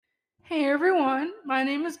Hey everyone, my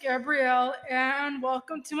name is Gabrielle and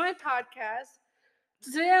welcome to my podcast.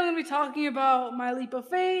 Today I'm going to be talking about my leap of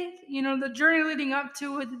faith, the journey leading up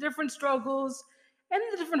to it, the different struggles, and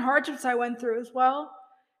the different hardships I went through as well.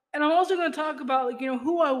 And I'm also going to talk about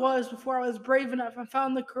who I was before I was brave enough and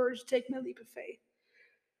found the courage to take my leap of faith,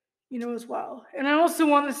 as well. And I also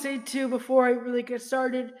want to say too before I really get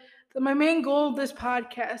started that my main goal of this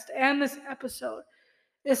podcast and this episode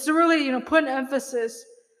is to really, put an emphasis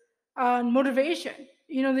on motivation.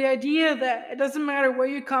 The idea that it doesn't matter where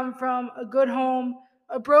you come from, a good home,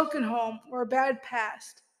 a broken home, or a bad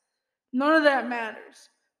past. None of that matters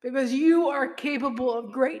because you are capable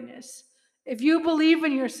of greatness. If you believe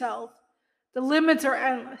in yourself, the limits are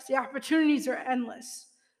endless, the opportunities are endless.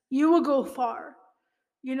 You will go far.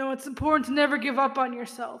 It's important to never give up on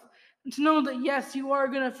yourself and to know that yes, you are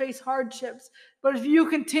going to face hardships, but if you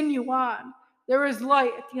continue on, there is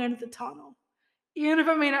light at the end of the tunnel. Even if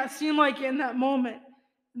it may not seem like it in that moment,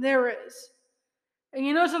 there is.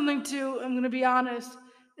 And something too, I'm going to be honest,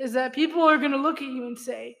 is that people are going to look at you and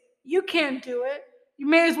say, you can't do it. You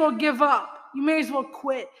may as well give up. You may as well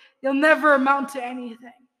quit. You'll never amount to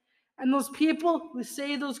anything. And those people who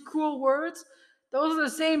say those cruel words, those are the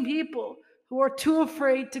same people who are too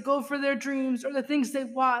afraid to go for their dreams or the things they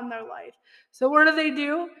want in their life. So what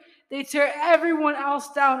do? They tear everyone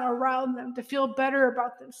else down around them to feel better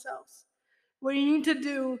about themselves. What you need to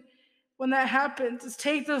do when that happens is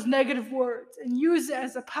take those negative words and use it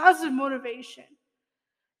as a positive motivation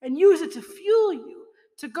and use it to fuel you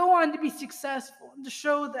to go on to be successful and to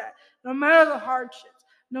show that no matter the hardships,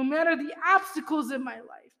 no matter the obstacles in my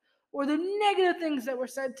life or the negative things that were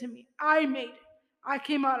said to me, I made it. I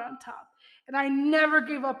came out on top and I never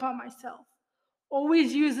gave up on myself.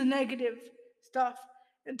 Always use the negative stuff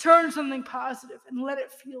and turn something positive and let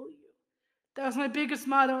it fuel you. That was my biggest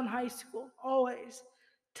motto in high school, always.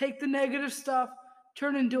 Take the negative stuff,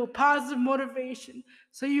 turn it into a positive motivation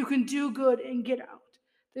so you can do good and get out.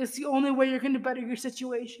 That's the only way you're going to better your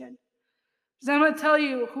situation. Because I'm going to tell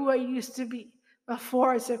you who I used to be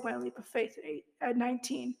before I took my leap of faith at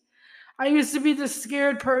 19. I used to be this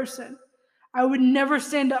scared person. I would never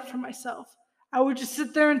stand up for myself. I would just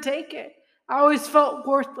sit there and take it. I always felt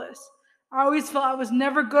worthless. I always felt I was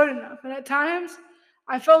never good enough. And at times,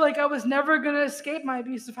 I felt like I was never going to escape my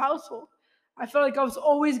abusive household. I felt like I was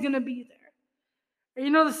always going to be there.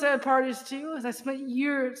 And the sad part is, too, is I spent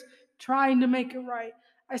years trying to make it right.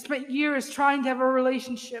 I spent years trying to have a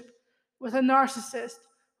relationship with a narcissist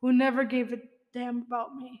who never gave a damn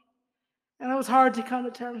about me. And that was hard to come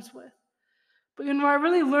to terms with. But I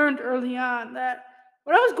really learned early on that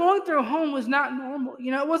what I was going through at home was not normal.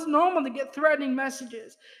 It wasn't normal to get threatening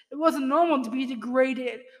messages. It wasn't normal to be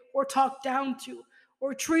degraded or talked down to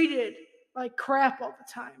or treated like crap all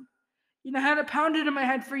the time. I had it pounded in my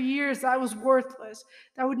head for years that I was worthless,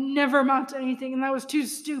 that I would never amount to anything, and I was too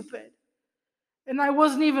stupid. And I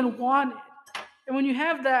wasn't even wanted. And when you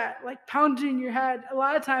have that like pounded in your head, a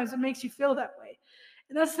lot of times it makes you feel that way.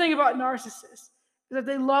 And that's the thing about narcissists, is that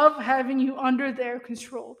they love having you under their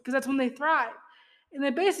control because that's when they thrive. And they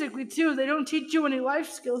basically, too, they don't teach you any life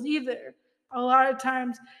skills either. A lot of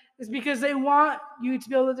times it's because they want you to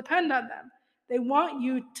be able to depend on them. They want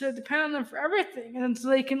you to depend on them for everything. And so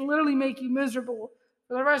they can literally make you miserable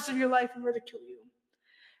for the rest of your life and ridicule you.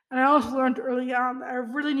 And I also learned early on that I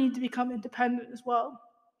really need to become independent as well.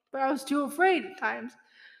 But I was too afraid at times.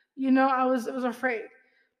 I was afraid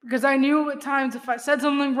because I knew at times if I said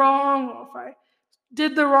something wrong or if I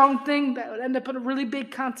did the wrong thing, that would end up in a really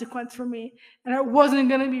big consequence for me, and it wasn't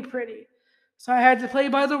going to be pretty. So I had to play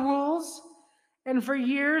by the rules, and for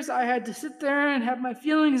years I had to sit there and have my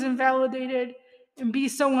feelings invalidated and be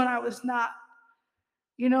someone I was not.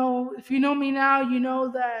 If you know me now, you know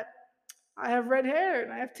that I have red hair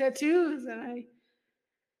and I have tattoos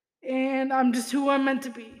and I'm just who I'm meant to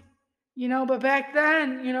be. But back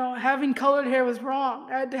then, having colored hair was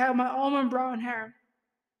wrong. I had to have my almond brown hair.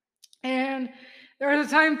 And there was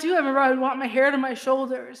a time too, I remember I would want my hair to my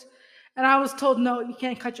shoulders. And I was told, no, you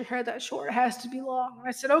can't cut your hair that short. It has to be long. And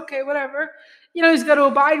I said, okay, whatever. You just got to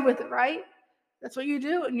abide with it, right? That's what you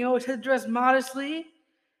do. And you always had to dress modestly.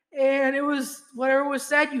 And it was whatever was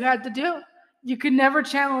said, you had to do. You could never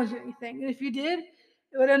challenge anything. And if you did,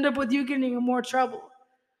 it would end up with you getting in more trouble.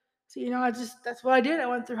 So, that's what I did. I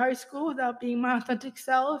went through high school without being my authentic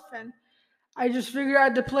self. And I just figured I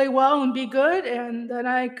had to play well and be good. And then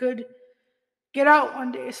I could get out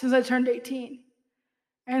one day as soon as I turned 18.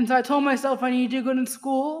 And so I told myself I need to do good in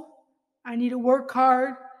school, I need to work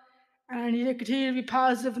hard, and I need to continue to be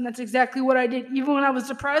positive, and that's exactly what I did. Even when I was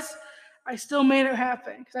depressed, I still made it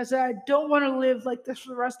happen because I said I don't want to live like this for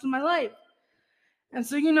the rest of my life. And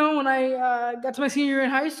so, when I got to my senior year in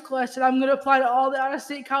high school, I said, I'm going to apply to all the out of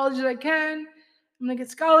state colleges I can. I'm going to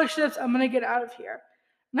get scholarships. I'm going to get out of here.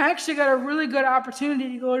 And I actually got a really good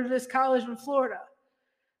opportunity to go to this college in Florida.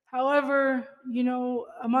 However,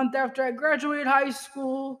 a month after I graduated high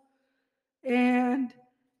school and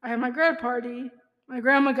I had my grad party, my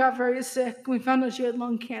grandma got very sick. We found out she had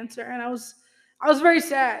lung cancer, and I was very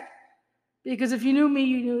sad because if you knew me,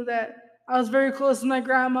 you knew that I was very close to my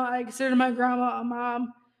grandma. I considered my grandma a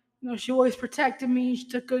mom. She always protected me. She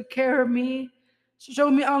took good care of me. She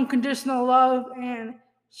showed me unconditional love, and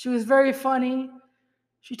she was very funny.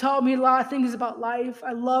 She taught me a lot of things about life.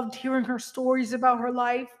 I loved hearing her stories about her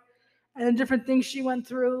life and the different things she went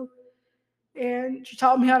through. And she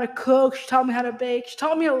taught me how to cook. She taught me how to bake. She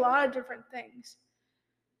taught me a lot of different things.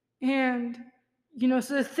 And,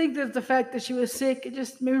 so to think that the fact that she was sick, it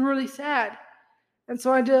just made me really sad. And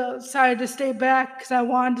so I decided to stay back because I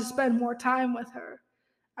wanted to spend more time with her.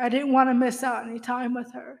 I didn't want to miss out any time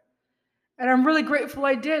with her. And I'm really grateful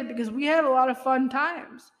I did because we had a lot of fun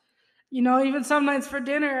times. Even some nights for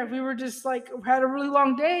dinner, if we were just like had a really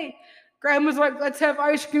long day, grandma's like, let's have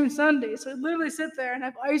ice cream sundaes. So we'd literally sit there and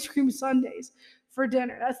have ice cream sundaes for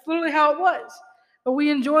dinner. That's literally how it was. But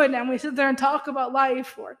we enjoyed it, and we sit there and talk about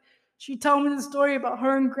life. Or she told me the story about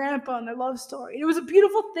her and grandpa and their love story. It was a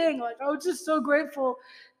beautiful thing. Like, I was just so grateful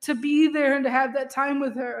to be there and to have that time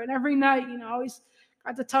with her. And every night, I always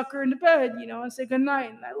got to tuck her into bed, and say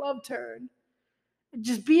goodnight. And I loved her. And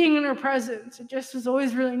just being in her presence, it just was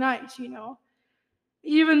always really nice.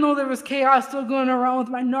 Even though there was chaos still going around with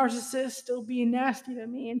my narcissist still being nasty to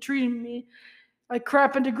me and treating me like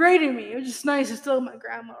crap and degrading me, it was just nice to still have my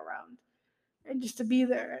grandma around and just to be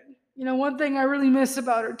there. And, one thing I really miss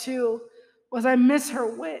about her too was I miss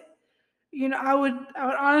her wit. I would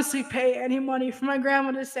honestly pay any money for my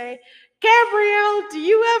grandma to say, Gabrielle, do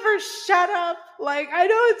you ever shut up? Like, I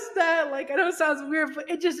know it's that, like, I know it sounds weird, but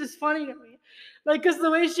it just is funny to me. Like, because the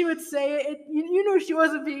way she would say it, she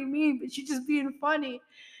wasn't being mean, but she just being funny.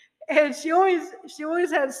 And she always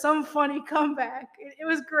had some funny comeback. It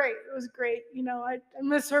was great. It was great. I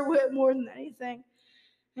miss her wit more than anything.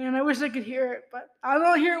 And I wish I could hear it, but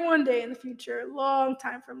I'll hear it one day in the future, a long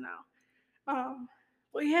time from now. Um,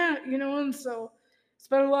 but yeah, and so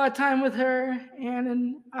spent a lot of time with her.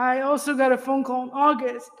 And I also got a phone call in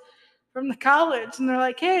August from the college, and they're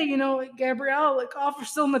like, "Hey, Gabrielle, like offer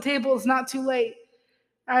still on the table. It's not too late."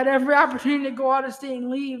 I had every opportunity to go out of state and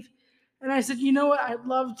leave, and I said, "You know what? I'd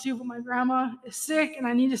love to, but my grandma is sick, and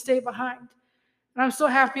I need to stay behind." And I'm so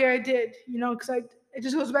happy I did, because it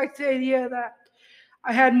just goes back to the idea that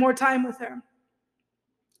I had more time with her.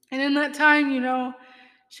 And in that time,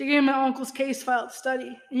 she gave my uncle's case file to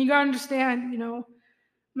study. And you gotta understand,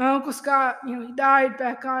 my uncle Scott, he died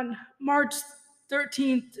back on March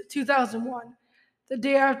 13th, 2001, the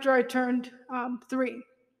day after I turned 3.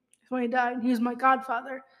 That's when he died. He was my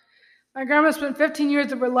godfather. My grandma spent 15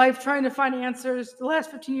 years of her life trying to find answers, the last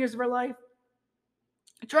 15 years of her life,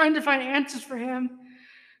 trying to find answers for him,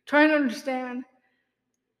 trying to understand.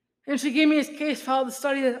 And she gave me his case file to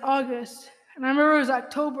study in August. And I remember it was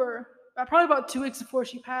October, probably about 2 weeks before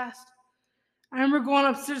she passed. I remember going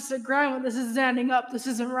upstairs and said, Grandma, this isn't adding up. This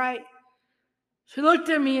isn't right. She looked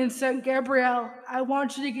at me and said, Gabrielle, I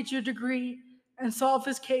want you to get your degree and solve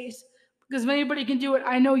his case because if anybody can do it,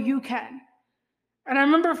 I know you can. And I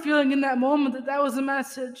remember feeling in that moment that that was a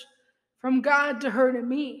message from God to her to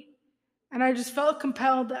me. And I just felt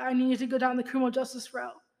compelled that I needed to go down the criminal justice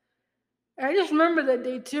route. And I just remember that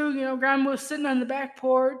day too. Grandma was sitting on the back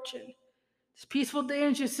porch and this peaceful day,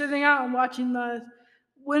 and she was sitting out and watching the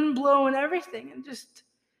wind blow and everything. And just,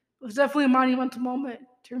 it was definitely a monumental moment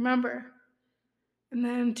to remember. And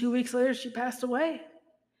then 2 weeks later, she passed away.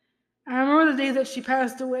 I remember the day that she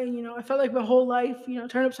passed away, I felt like my whole life,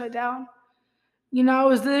 turned upside down. I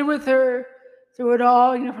was there with her through it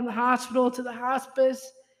all, from the hospital to the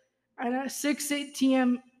hospice. And at 6:18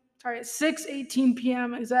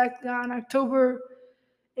 p.m. exactly on October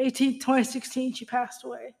 18th, 2016, she passed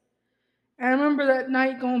away. And I remember that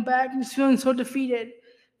night going back and just feeling so defeated,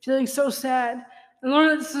 feeling so sad, and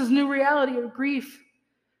learning that this is a new reality of grief.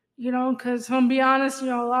 Because if I'm being honest,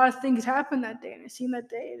 a lot of things happened that day, and I seen that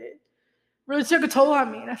day, and it really took a toll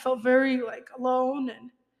on me, and I felt very alone,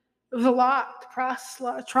 and it was a lot to process, a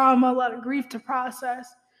lot of trauma, a lot of grief to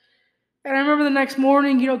process. And I remember the next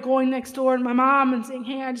morning, going next door to my mom and saying,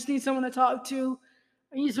 "Hey, I just need someone to talk to.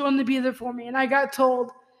 I need someone to be there for me." And I got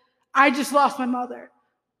told, "I just lost my mother.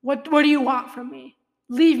 What do you want from me?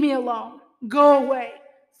 Leave me alone. Go away.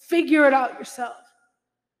 Figure it out yourself."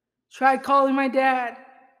 Tried calling my dad.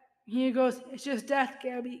 He goes, "It's just death,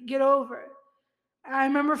 Gabby. Get over it." I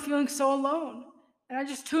remember feeling so alone. And I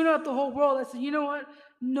just tuned out the whole world. I said, you know what?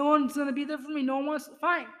 No one's gonna be there for me. No one wants.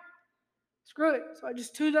 Fine, screw it. So I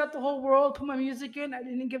just tuned out the whole world, put my music in. I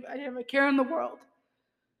didn't have a care in the world.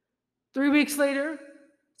 3 weeks later,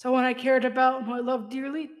 someone I cared about and who I loved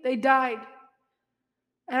dearly, they died.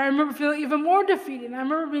 And I remember feeling even more defeated. And I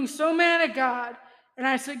remember being so mad at God. And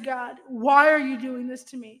I said, God, why are you doing this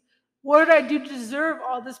to me? What did I do to deserve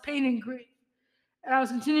all this pain and grief? And I was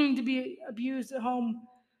continuing to be abused at home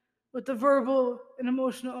with the verbal and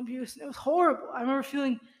emotional abuse. And it was horrible. I remember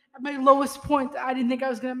feeling at my lowest point that I didn't think I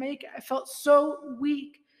was going to make it. I felt so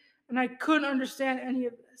weak and I couldn't understand any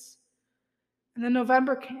of this. And then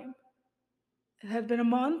November came. It had been a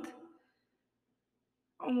month,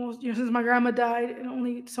 almost, since my grandma died, and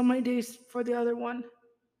only so many days for the other one.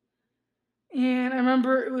 And I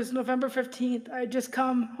remember it was November 15th. I had just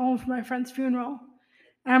come home from my friend's funeral.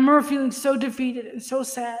 And I remember feeling so defeated and so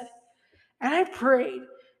sad. And I prayed.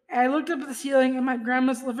 And I looked up at the ceiling in my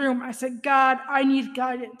grandma's living room. I said, God, I need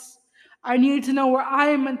guidance. I need to know where I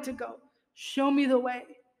am meant to go. Show me the way.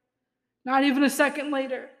 Not even a second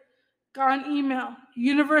later, got an email,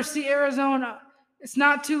 University of Arizona. It's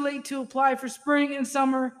not too late to apply for spring and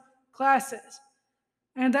summer classes.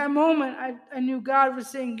 And at that moment, I knew God was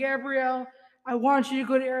saying, Gabrielle, I want you to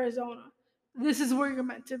go to Arizona. This is where you're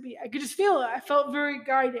meant to be. I could just feel it. I felt very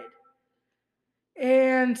guided.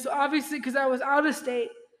 And so obviously, because I was out of state,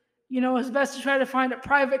 it was best to try to find a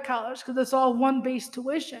private college because it's all one base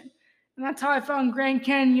tuition. And that's how I found Grand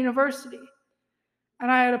Canyon University.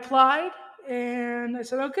 And I had applied, and I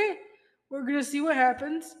said, okay, we're going to see what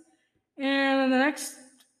happens. And the next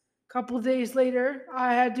couple of days later,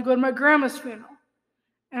 I had to go to my grandma's funeral.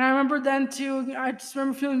 And I remember then too, I just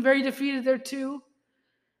remember feeling very defeated there too.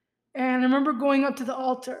 And I remember going up to the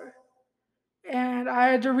altar and I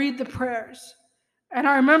had to read the prayers. And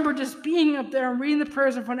I remember just being up there and reading the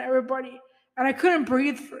prayers in front of everybody. And I couldn't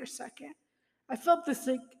breathe for a second. I felt this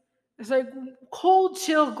cold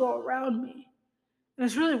chill go around me. And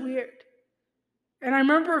it's really weird. And I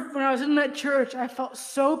remember when I was in that church, I felt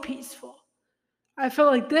so peaceful. I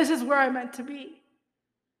felt like this is where I meant to be.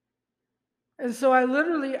 And so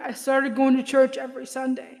I started going to church every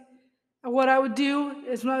Sunday. And what I would do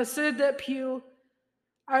is when I would sit at that pew,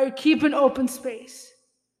 I would keep an open space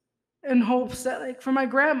in hopes that, for my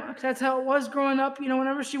grandma, 'cause that's how it was growing up,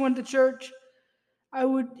 whenever she went to church, I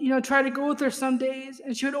would, try to go with her some days,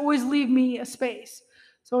 and she would always leave me a space.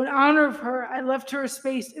 So in honor of her, I left her a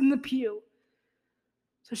space in the pew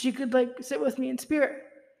so she could, sit with me in spirit.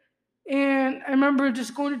 And I remember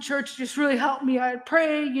just going to church just really helped me. I'd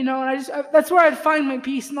pray, and that's where I'd find my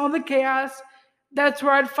peace in all the chaos. That's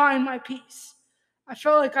where I'd find my peace. I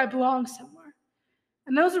felt like I belonged somewhere.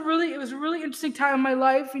 And it was a really interesting time in my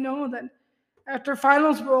life, then after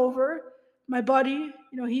finals were over, my buddy,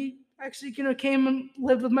 he actually, came and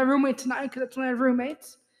lived with my roommate tonight because that's when I had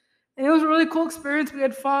roommates. And it was a really cool experience. We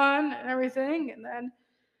had fun and everything. And then,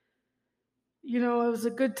 it was a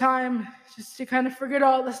good time just to kind of forget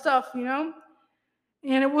all the stuff, And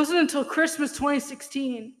it wasn't until Christmas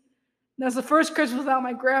 2016. That was the first Christmas without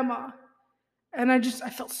my grandma. And I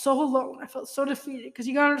felt so alone. I felt so defeated. Because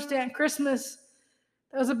you got to understand, Christmas,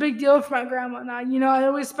 that was a big deal for my grandma. And I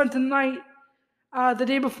always spent the night the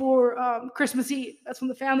day before Christmas Eve. That's when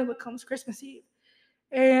the family would come, Christmas Eve.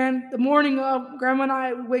 And the morning of, Grandma and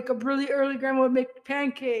I would wake up really early. Grandma would make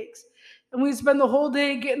pancakes. And we'd spend the whole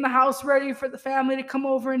day getting the house ready for the family to come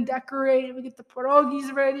over and decorate. We'd get the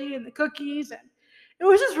pierogies ready and the cookies. And it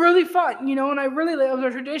was just really fun, and I really loved our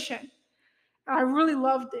tradition. And I really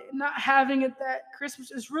loved it. Not having it that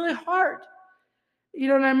Christmas is really hard.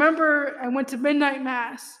 And I remember I went to midnight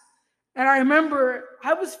mass. And I remember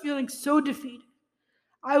I was feeling so defeated.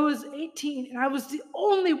 I was 18 and I was the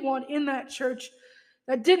only one in that church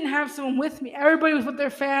that didn't have someone with me. Everybody was with their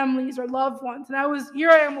families or loved ones. And here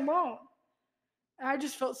I am alone. And I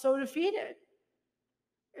just felt so defeated.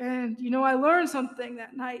 And, I learned something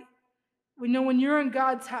that night. When you're in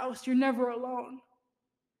God's house, you're never alone.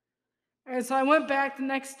 And so I went back the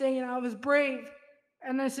next day and I was brave.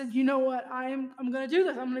 And I said, you know what? I'm going to do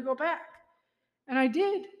this. I'm going to go back. And I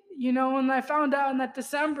did, and I found out in that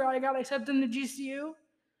December I got accepted into GCU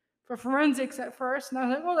for forensics at first. And I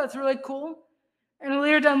was like, oh, that's really cool. And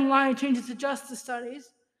later down the line, I changed it to justice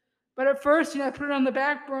studies. But at first, I put it on the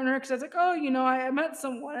back burner because I was like, oh, I met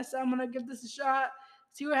someone. I said, I'm going to give this a shot,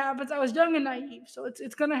 see what happens. I was young and naive, so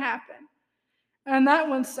it's going to happen. And that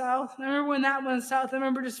went south. And I remember when that went south, I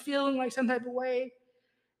remember just feeling like some type of way.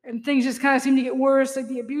 And things just kind of seemed to get worse. Like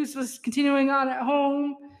the abuse was continuing on at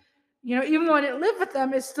home. Even though I didn't live with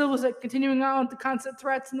them, it still was continuing on with the constant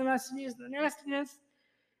threats and the messages and the nastiness.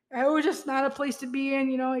 It was just not a place to be in,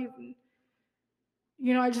 even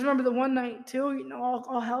I just remember the one night too.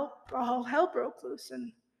 All hell broke loose,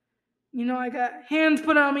 and I got hands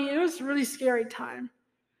put on me. It was a really scary time.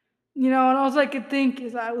 And all I could think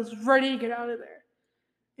is I was ready to get out of there.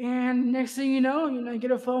 And next thing I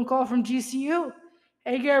get a phone call from GCU.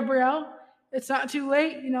 Hey, Gabrielle, it's not too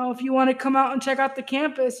late. If you want to come out and check out the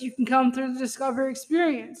campus, you can come through the Discover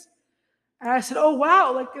experience. And I said, oh,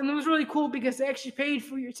 wow. And it was really cool because they actually paid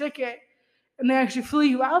for your ticket and they actually flew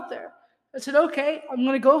you out there. I said, okay, I'm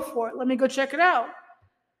going to go for it. Let me go check it out.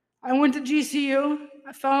 I went to GCU.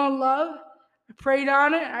 I fell in love. I prayed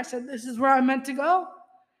on it. I said, this is where I'm meant to go.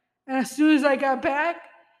 And as soon as I got back,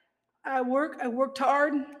 I worked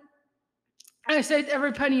hard. I saved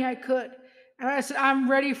every penny I could. And I said, I'm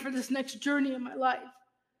ready for this next journey in my life.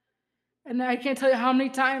 And I can't tell you how many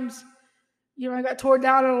times, I got torn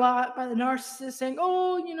down a lot by the narcissist saying,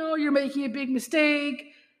 oh, you're making a big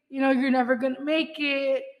mistake. You're never going to make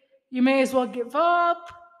it. You may as well give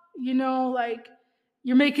up.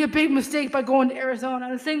 You're making a big mistake by going to Arizona.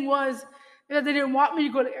 And the thing was that they didn't want me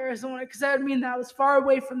to go to Arizona because that would mean that I was far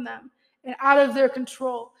away from them and out of their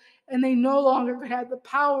control. And they no longer could have the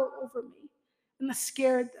power over me. And that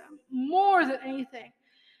scared them more than anything.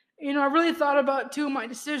 I really thought about, too, my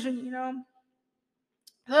decision,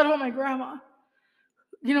 I thought about my grandma.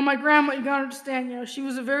 My grandma, you gotta understand, she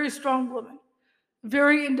was a very strong woman,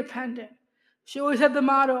 very independent. She always had the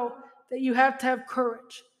motto that you have to have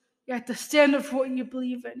courage. You have to stand up for what you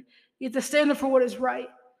believe in. You have to stand up for what is right.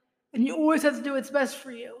 And you always have to do what's best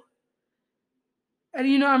for you.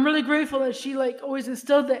 And, I'm really grateful that she, always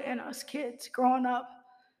instilled that in us kids growing up.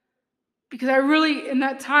 Because in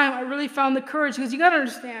that time, I really found the courage. Because you got to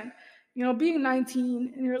understand, being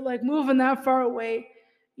 19 and you're, moving that far away,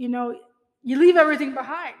 you leave everything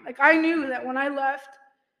behind. I knew that when I left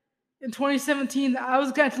in 2017 that I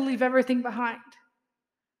was going to leave everything behind.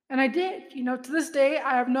 And I did. To this day,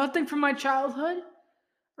 I have nothing from my childhood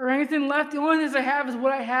or anything left. The only things I have is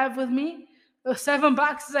what I have with me. Those 7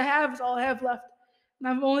 boxes I have is all I have left. And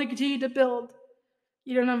I've only continued to build.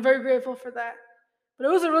 And I'm very grateful for that. But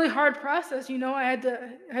it was a really hard process. I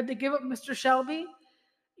had to give up Mr. Shelby,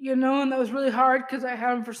 and that was really hard because I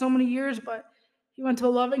had him for so many years, but he went to a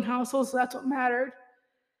loving household, so that's what mattered.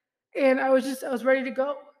 And I was ready to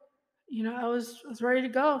go. I was ready to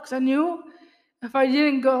go because I knew if I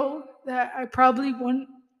didn't go that I probably wouldn't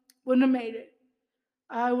have made it.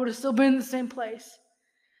 I would have still been in the same place.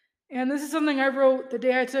 And this is something I wrote the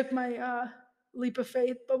day I took my leap of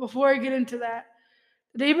faith. But before I get into that,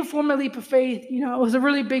 the day before my leap of faith, it was a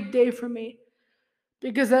really big day for me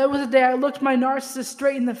because that was the day I looked my narcissist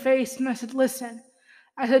straight in the face and I said, listen,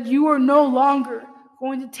 I said, you are no longer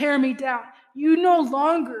going to tear me down. You no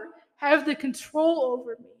longer have the control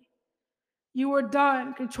over me. You are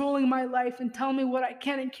done controlling my life and telling me what I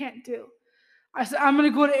can and can't do. I said, I'm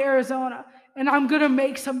going to go to Arizona and I'm going to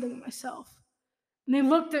make something of myself. And they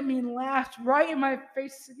looked at me and laughed right in my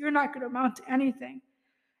face and said, you're not going to amount to anything.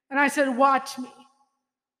 And I said, watch me.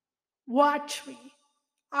 Watch me.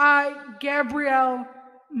 I, Gabrielle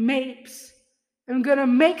Mapes, am going to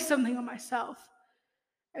make something of myself.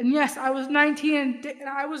 And yes, I was 19 and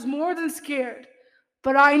I was more than scared,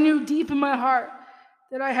 but I knew deep in my heart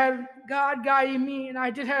that I had God guiding me and I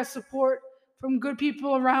did have support from good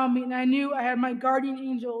people around me. And I knew I had my guardian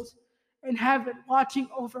angels in heaven watching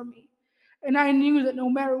over me. And I knew that no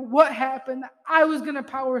matter what happened, I was going to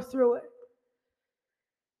power through it.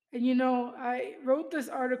 And I wrote this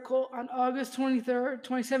article on August 23rd,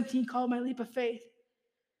 2017 called My Leap of Faith.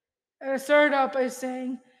 And I started out by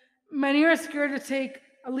saying, many are scared to take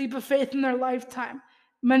a leap of faith in their lifetime.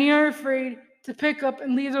 Many are afraid to pick up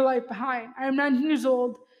and leave their life behind. I am 19 years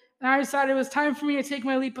old, and I decided it was time for me to take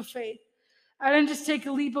my leap of faith. I didn't just take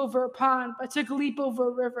a leap over a pond, but I took a leap over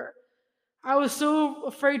a river. I was so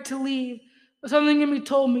afraid to leave, but something in me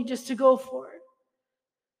told me just to go for it.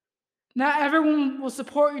 Not everyone will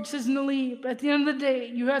support your decision to leave, but at the end of the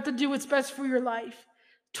day, you have to do what's best for your life.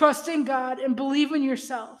 Trust in God and believe in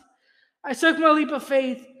yourself. I took my leap of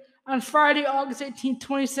faith on Friday, August 18,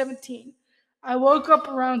 2017. I woke up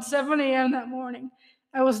around 7 a.m. that morning.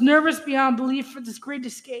 I was nervous beyond belief for this great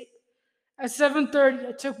escape. At 7:30,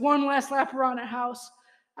 I took one last lap around the house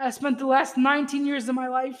I spent the last 19 years of my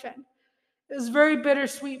life in. It was a very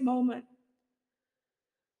bittersweet moment.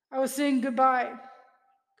 I was saying goodbye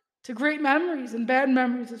to great memories and bad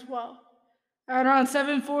memories as well. At around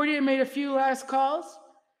 7:40, I made a few last calls.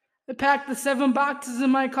 I packed the 7 boxes in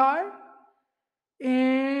my car,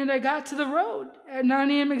 and I got to the road. At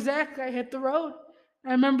 9 a.m. exactly, I hit the road.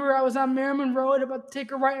 I remember I was on Merriman Road about to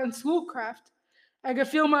take a right on Schoolcraft. I could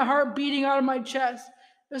feel my heart beating out of my chest.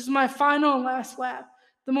 This is my final and last lap.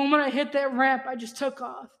 The moment I hit that ramp, I just took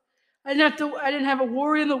off. I didn't have a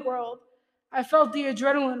worry in the world. I felt the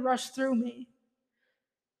adrenaline rush through me.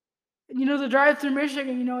 And the drive through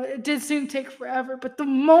Michigan, it did seem to take forever, but the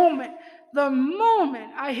moment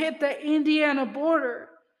I hit the Indiana border,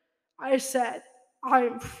 I said, I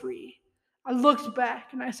am free. I looked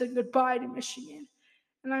back and I said goodbye to Michigan.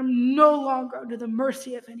 And I'm no longer under the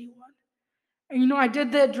mercy of anyone. And I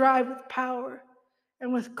did that drive with power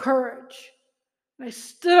and with courage. And I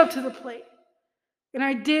stood up to the plate. And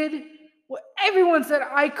I did what everyone said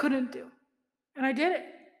I couldn't do. And I did it.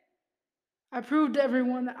 I proved to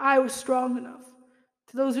everyone that I was strong enough.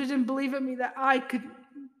 To those who didn't believe in me, that I could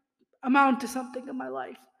amount to something in my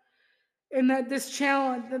life. And that this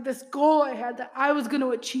challenge, that this goal I had, that I was going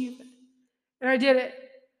to achieve it. And I did it.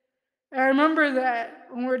 And I remember that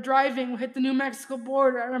when we were driving, we hit the New Mexico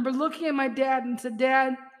border. I remember looking at my dad and said,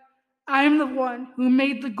 Dad, I'm the one who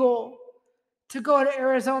made the goal to go to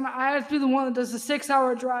Arizona. I have to be the one that does the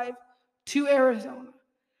 6-hour drive to Arizona.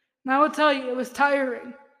 And I will tell you, it was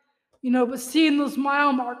tiring, but seeing those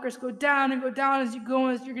mile markers go down and go down as you go,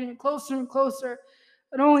 as you're getting closer and closer,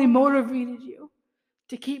 it only motivated you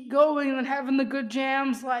to keep going and having the good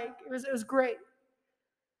jams. Like, it was great.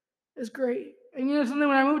 It was great. And something,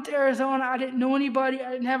 when I moved to Arizona, I didn't know anybody.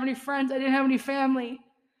 I didn't have any friends. I didn't have any family.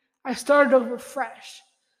 I started over fresh.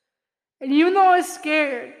 And even though I was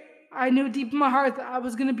scared, I knew deep in my heart that I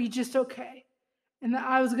was going to be just okay and that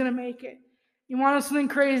I was going to make it. You want to know something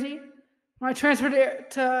crazy? When I transferred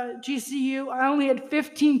to GCU, I only had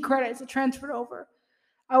 15 credits that transferred over.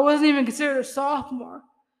 I wasn't even considered a sophomore,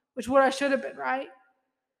 which is what I should have been, right?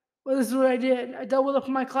 Well, this is what I did. I doubled up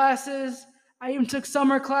my classes. I even took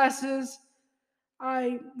summer classes.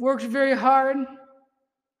 I worked very hard.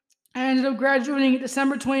 I ended up graduating in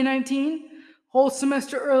December 2019, whole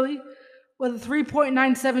semester early, with a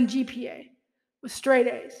 3.97 GPA, with straight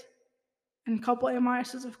A's, and a couple A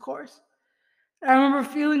minuses, of course. And I remember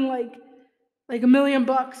feeling like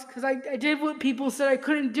 $1,000,000 because I did what people said I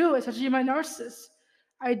couldn't do, especially my narcissists.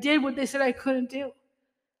 I did what they said I couldn't do.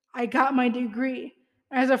 I got my degree.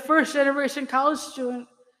 And as a first generation college student,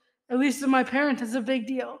 at least to my parents, it's a big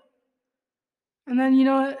deal. And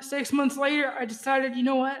then, 6 months later, I decided, you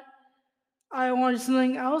know what? I wanted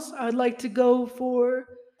something else. I would like to go for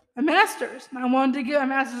a master's. And I wanted to get a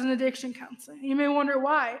master's in addiction counseling. You may wonder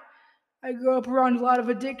why. I grew up around a lot of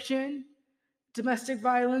addiction, domestic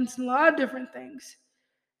violence, and a lot of different things.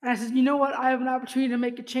 And I said, you know what? I have an opportunity to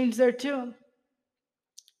make a change there too.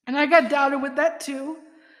 And I got doubted with that too.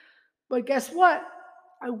 But guess what?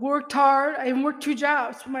 I worked hard. I even worked 2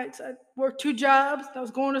 jobs. I worked 2 jobs. I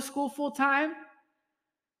was going to school full time.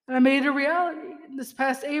 And I made it a reality. This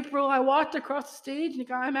past April, I walked across the stage and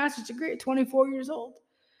got my master's degree at 24 years old.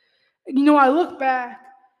 And I look back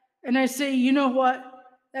and I say, you know what?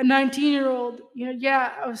 That 19-year-old,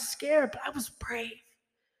 yeah, I was scared, but I was brave.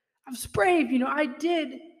 I was brave. I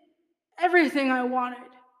did everything I wanted.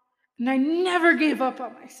 And I never gave up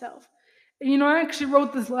on myself. And, I actually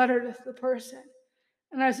wrote this letter to the person.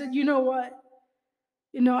 And I said, you know what?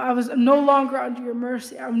 I'm no longer under your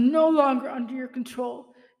mercy. I'm no longer under your control.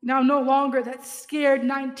 I'm no longer that scared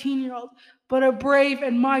 19-year-old, but a brave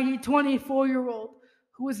and mighty 24-year-old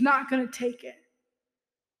who is not going to take it.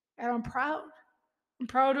 And I'm proud. I'm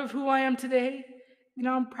proud of who I am today.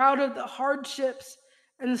 I'm proud of the hardships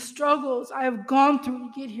and the struggles I have gone through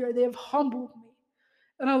to get here. They have humbled me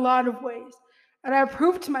in a lot of ways. And I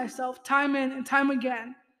proved to myself time in and time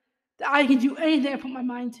again that I can do anything I put my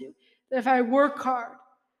mind to. That if I work hard,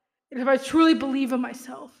 and if I truly believe in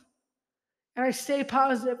myself, and I stay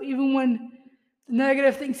positive even when the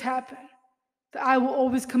negative things happen, that I will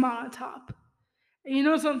always come out on top. And you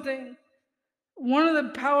know something? One of the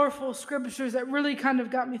powerful scriptures that really kind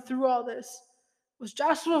of got me through all this was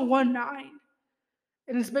Joshua 1:9.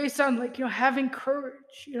 And it's based on having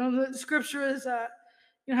courage. The scripture is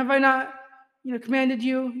have I not commanded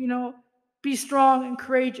you, be strong and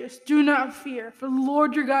courageous. Do not fear, for the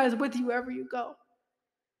Lord your God is with you wherever you go.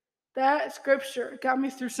 That scripture got me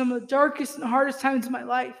through some of the darkest and hardest times of my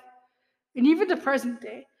life, and even the present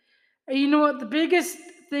day. And you know what? The biggest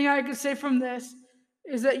thing I could say from this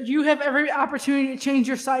is that you have every opportunity to change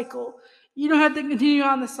your cycle. You don't have to continue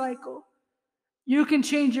on the cycle. You can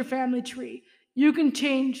change your family tree. You can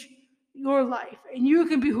change your life, and you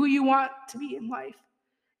can be who you want to be in life.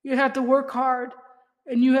 You have to work hard,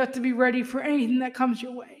 and you have to be ready for anything that comes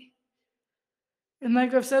your way. And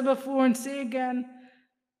like I've said before and say again,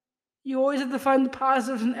 you always have to find the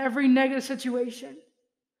positives in every negative situation.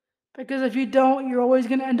 Because if you don't, you're always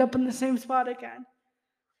going to end up in the same spot again.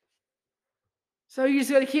 So you just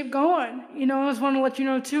got to keep going. I just want to let you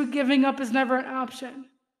know, too, giving up is never an option.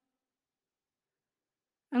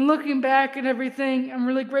 And looking back at everything, I'm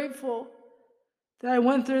really grateful that I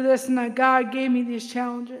went through this and that God gave me these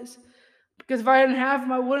challenges. Because if I didn't have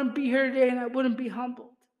them, I wouldn't be here today and I wouldn't be humbled.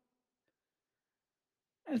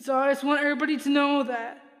 And so I just want everybody to know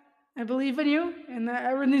that I believe in you and that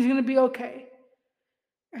everything's going to be okay.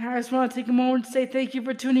 And I just want to take a moment to say thank you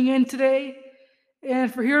for tuning in today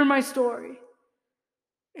and for hearing my story.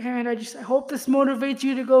 And I hope this motivates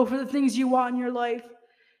you to go for the things you want in your life.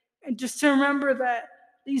 And just to remember that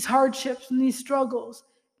these hardships and these struggles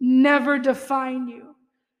never define you.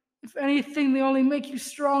 If anything, they only make you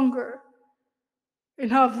stronger and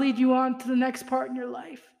help lead you on to the next part in your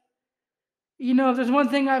life. If there's one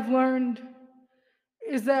thing I've learned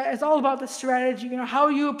is that it's all about the strategy. How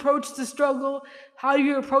you approach the struggle, how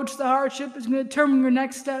you approach the hardship is going to determine your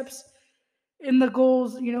next steps and the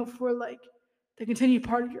goals, for like the continued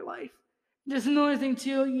part of your life. Just another thing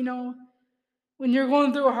too, when you're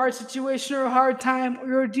going through a hard situation or a hard time or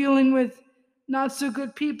you're dealing with not so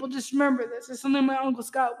good people, just remember this. It's something my Uncle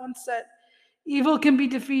Scott once said. Evil can be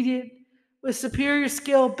defeated with superior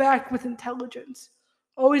skill backed with intelligence.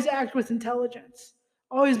 Always act with intelligence.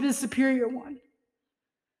 Always be the superior one.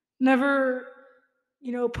 Never,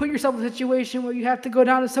 put yourself in a situation where you have to go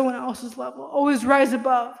down to someone else's level. Always rise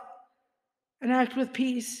above and act with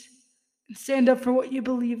peace and stand up for what you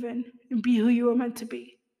believe in and be who you are meant to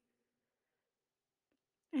be.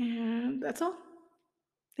 And that's all.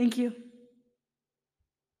 Thank you.